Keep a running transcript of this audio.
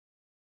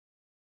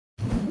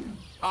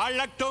I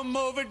like to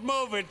move it,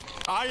 move it.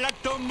 I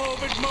like to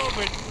move it, move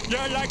it. You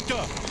like to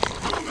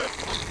move it.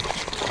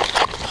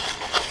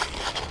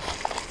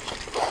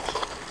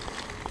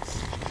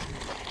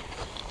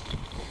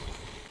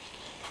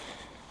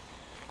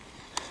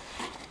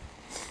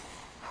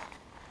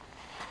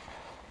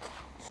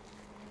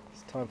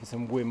 It's time for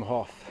some Wim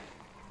Hof.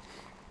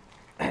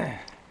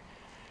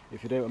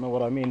 If you don't know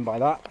what I mean by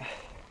that,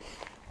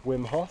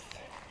 Wim Hof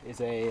is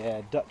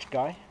a Dutch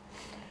guy.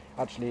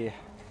 Actually,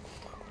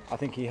 I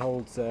think he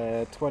holds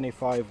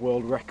 25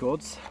 world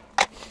records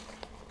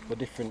for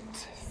different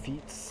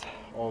feats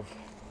of,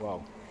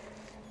 well,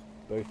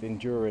 both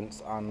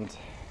endurance and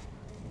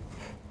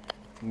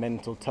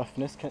mental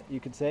toughness, you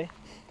could say.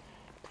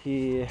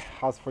 He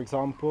has, for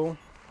example,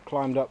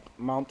 climbed up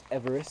Mount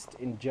Everest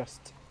in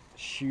just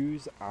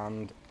shoes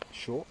and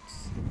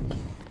shorts,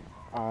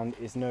 and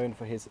is known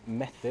for his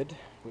method,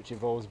 which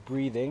involves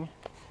breathing,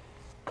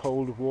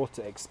 cold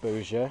water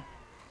exposure,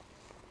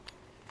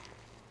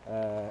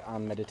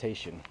 and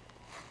meditation.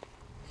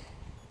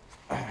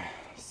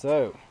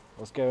 So,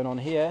 what's going on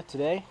here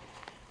today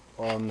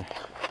on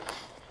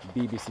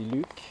BBC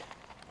Luke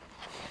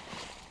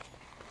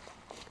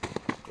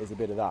is a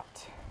bit of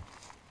that.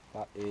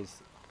 That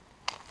is,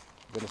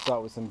 I'm going to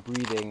start with some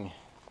breathing,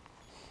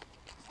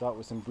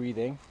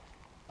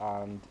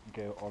 and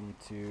go on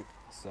to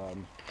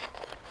some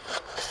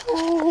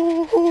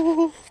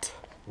cold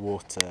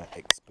water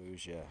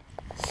exposure.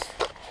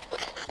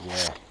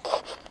 Yeah.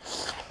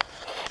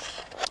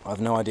 I have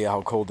no idea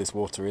how cold this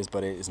water is,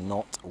 but it is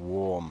not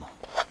warm.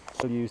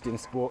 Still used in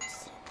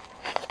sports,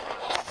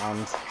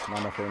 and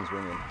now my phone's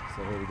ringing,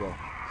 so here we go.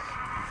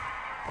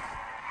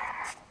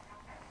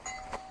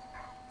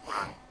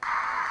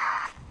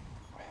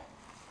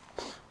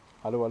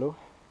 Hello, hello.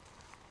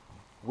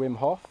 Wim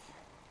Hof,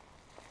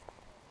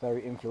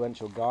 very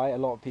influential guy. A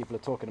lot of people are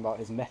talking about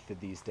his method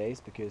these days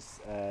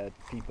because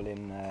people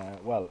in,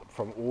 well,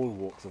 from all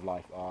walks of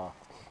life are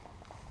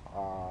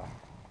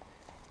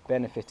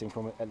benefiting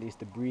from at least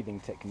the breathing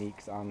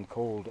techniques and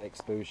cold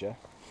exposure.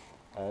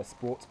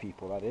 Sports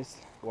people, that is.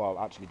 Well,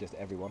 actually just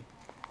everyone.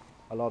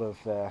 A lot of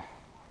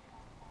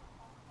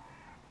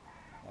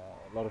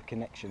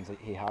connections that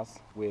he has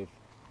with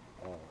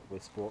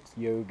sports,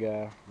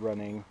 yoga,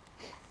 running,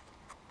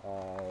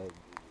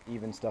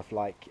 even stuff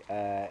like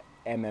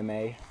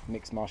MMA,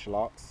 mixed martial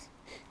arts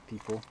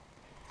people,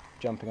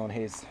 jumping on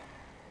his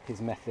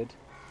method.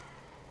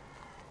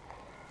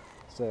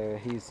 So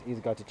he's a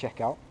guy to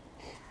check out.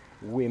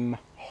 Wim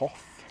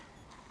Hof,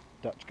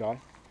 Dutch guy.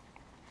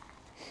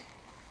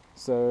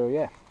 So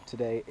yeah,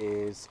 today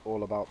is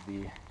all about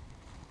the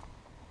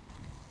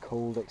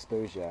cold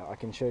exposure. I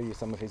can show you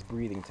some of his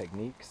breathing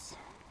techniques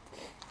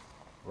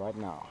right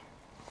now.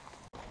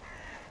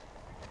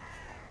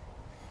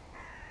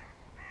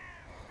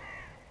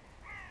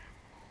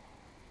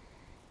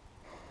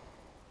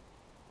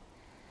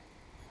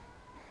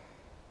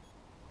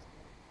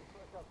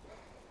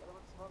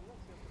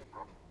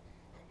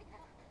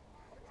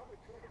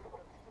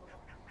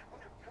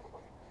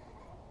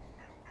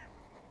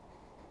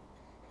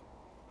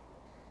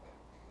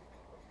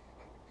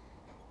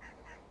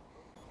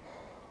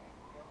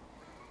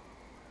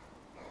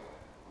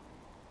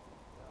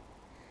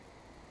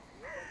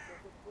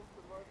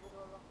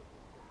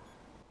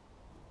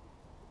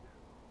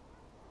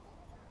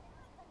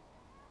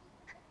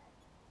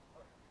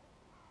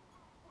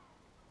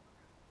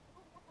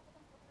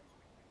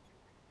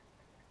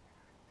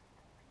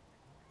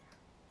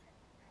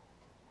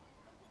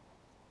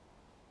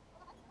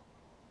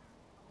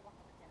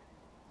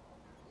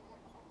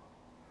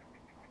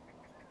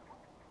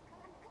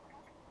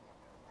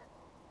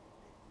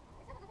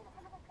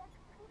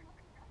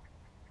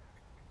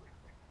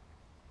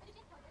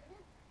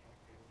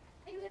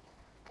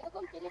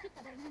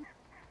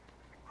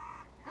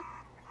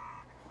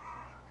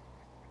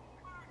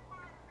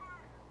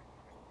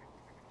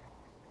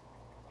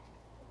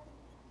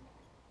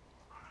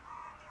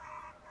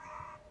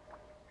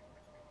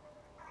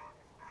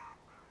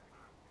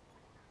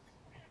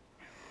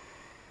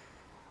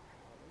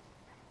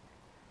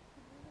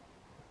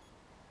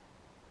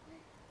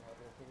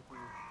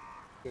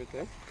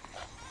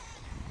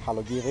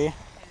 Hallo Gyrid,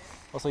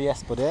 og så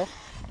Jesper der.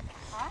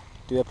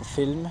 Du er på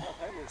film.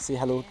 Si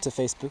hallo til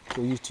Facebook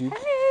og YouTube.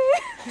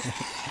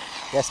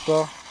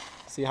 Jesper,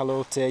 si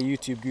hallo til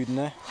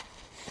YouTube-gudene.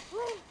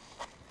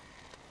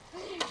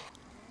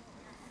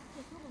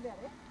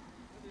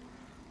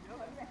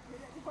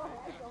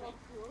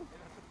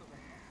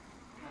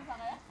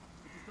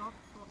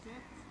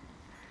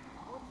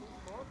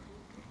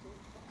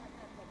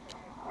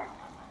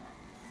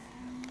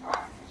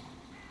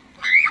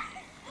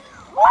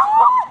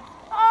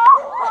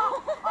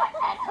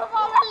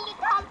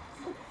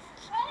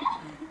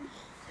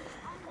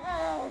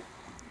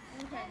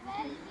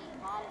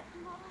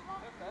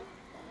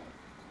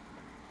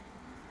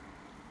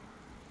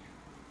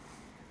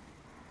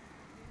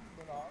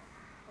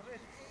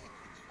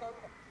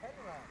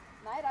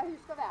 Nei da, hun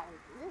skal være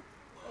ute.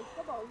 Jeg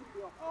skal bare ut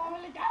i år. Å, men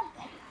det er galt!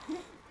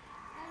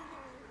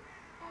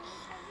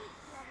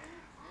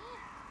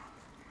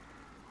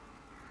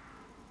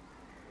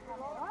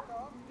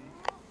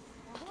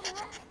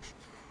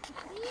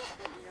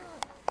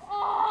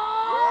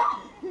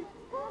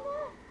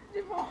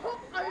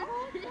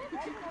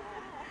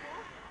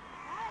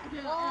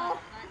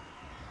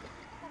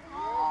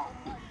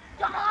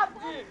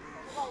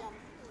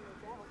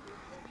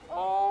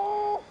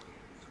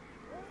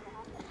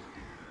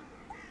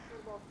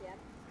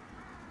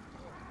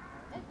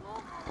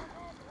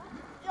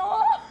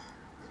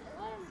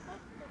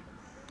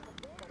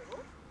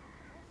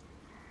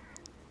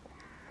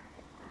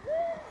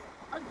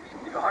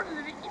 Du har det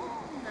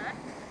inne.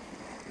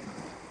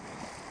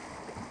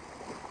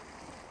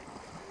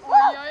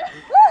 Oi, oi.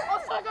 Og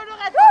så går du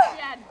rett opp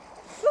igjen.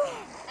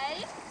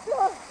 1, 2,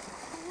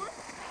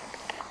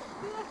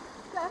 4,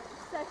 5,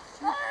 6,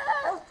 7,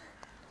 8,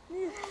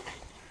 9,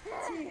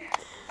 10.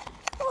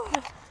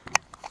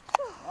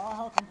 Ja, jeg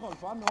har kontroll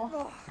på den nå.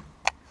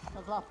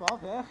 Jeg slapper av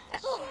her.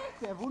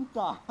 Det er vondt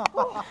da.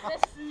 Det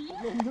svir.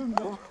 Det blir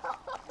nummer.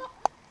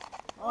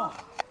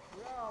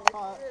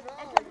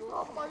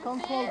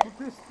 Kontroll på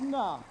pusten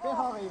da. Det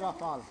har jeg i hvert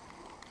fall.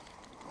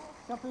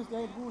 Kan puste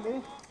helt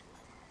rolig.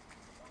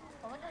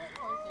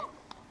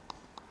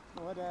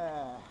 Nå er det...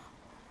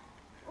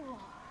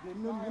 blir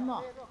nummen da.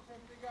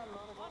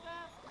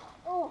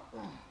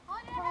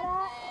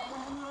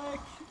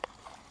 Henrik!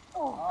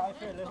 Ja, jeg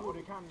føler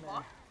hodet kan...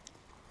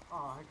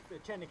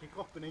 jeg kjenner ikke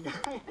kroppen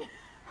engang.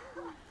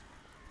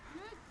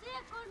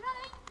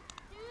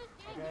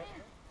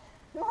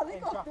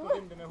 En kjapp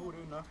runde med hodet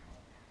under.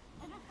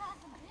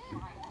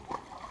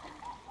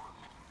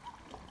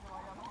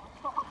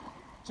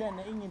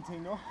 Kjenner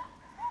ingenting nå.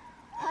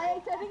 Nei,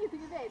 jeg kjenner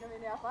ingenting i beina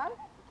mine i hvert fall.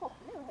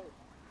 Kroppen er jo høy.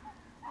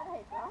 Er det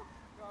helt bra?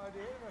 Ja,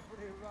 det er jo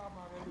fordi du er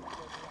med luft.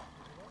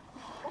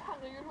 Å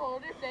herregud,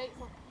 håret ditt ble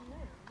sånn.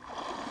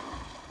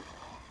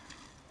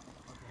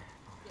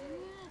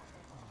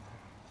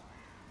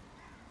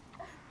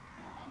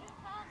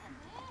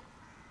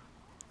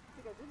 Det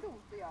er ikke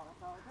dumt å gjøre det,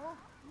 da.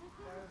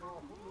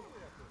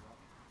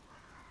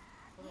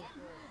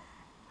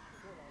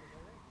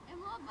 Jeg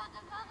må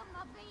bare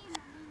varme beina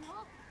mine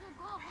opp, så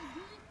går jeg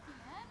ut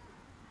igjen.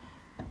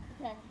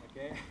 Ok.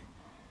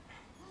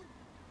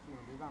 Nå må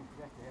du vente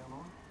dette her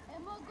nå. Jeg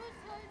må gå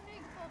søvnig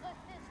for at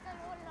jeg skal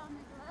holde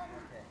meg varm.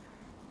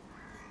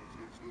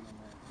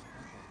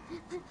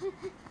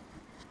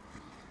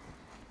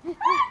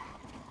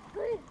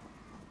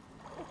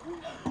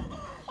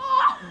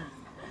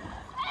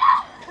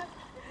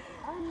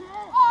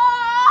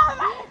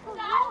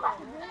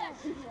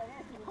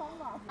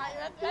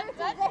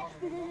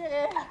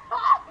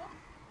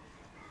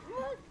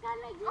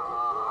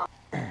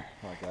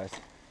 Right guys,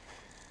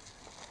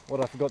 what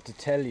I forgot to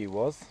tell you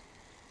was,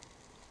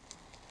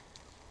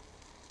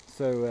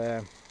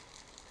 so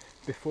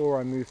before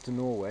I moved to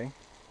Norway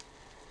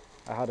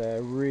I had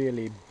a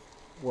really,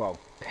 well,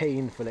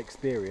 painful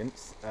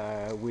experience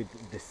with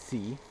the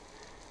sea.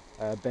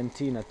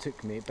 Bentina,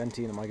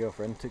 my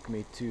girlfriend, took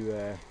me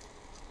to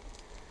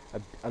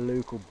a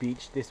local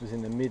beach. This was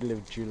in the middle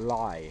of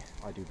July,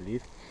 I do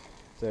believe.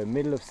 So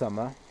middle of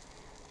summer,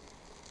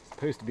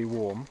 supposed to be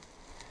warm,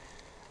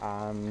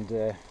 and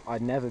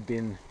I'd never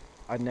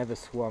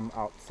swum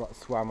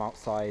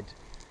outside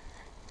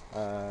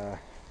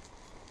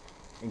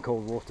in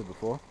cold water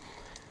before.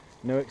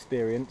 No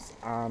experience,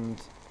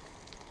 and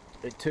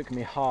it took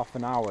me half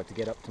an hour to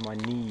get up to my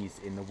knees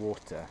in the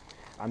water.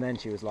 And then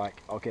she was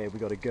like, okay, we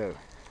gotta go.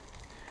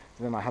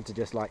 And then I had to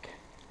just like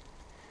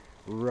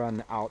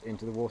run out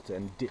into the water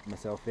and dip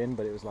myself in,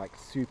 but it was like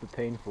super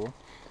painful,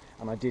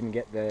 and I didn't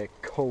get the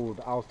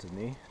cold out of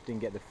me,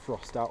 didn't get the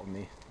frost out of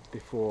me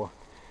before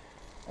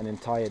an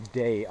entire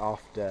day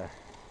after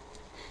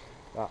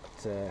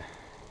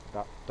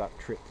that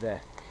trip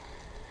there.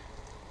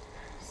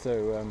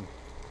 So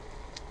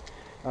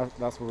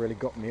that's what really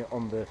got me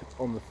on the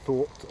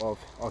thought of,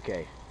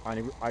 okay,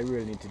 I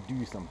really need to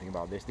do something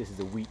about this. This is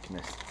a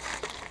weakness.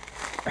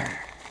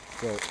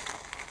 So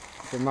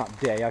from that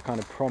day I kind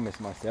of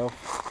promised myself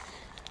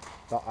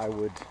that I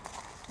would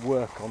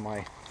work on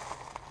my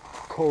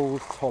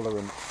cold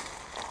tolerance,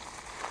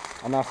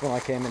 and that's when I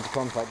came into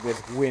contact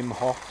with Wim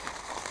Hof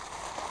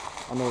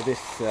and all this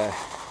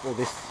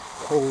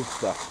cold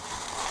stuff.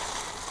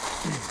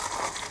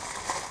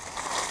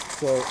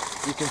 So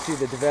you can see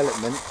the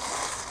development,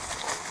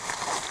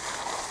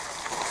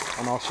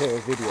 and I'll show a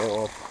video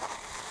of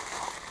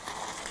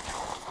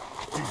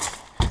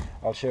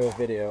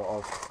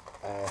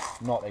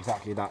not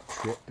exactly that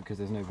trip, because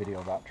there's no video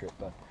of that trip,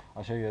 but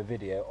I'll show you a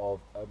video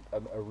of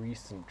a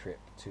recent trip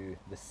to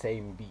the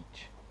same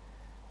beach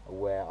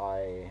where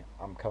I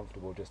am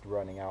comfortable just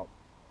running out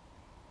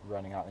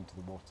into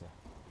the water.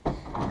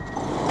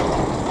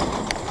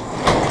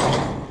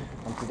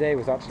 And today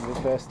was actually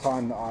the first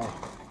time that I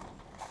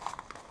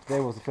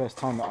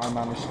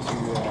managed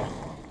to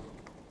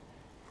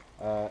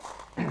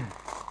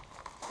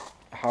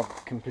have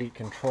complete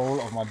control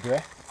of my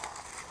breath.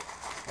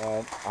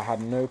 I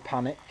had no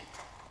panic.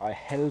 I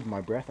held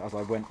my breath as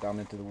I went down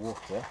into the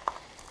water.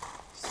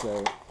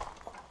 So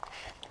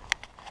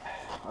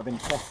I've been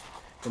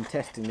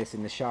testing this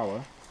in the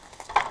shower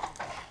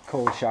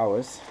cold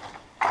showers.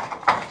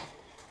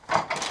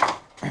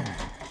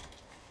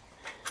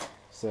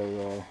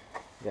 So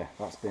yeah,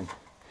 that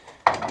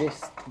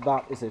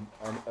is a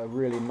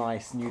really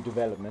nice new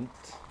development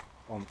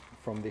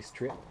from this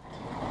trip.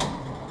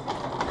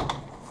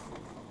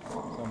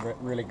 So I'm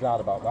really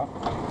glad about that.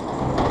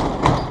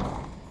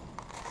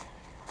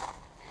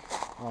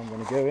 I'm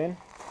going to go in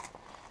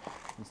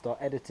and start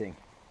editing.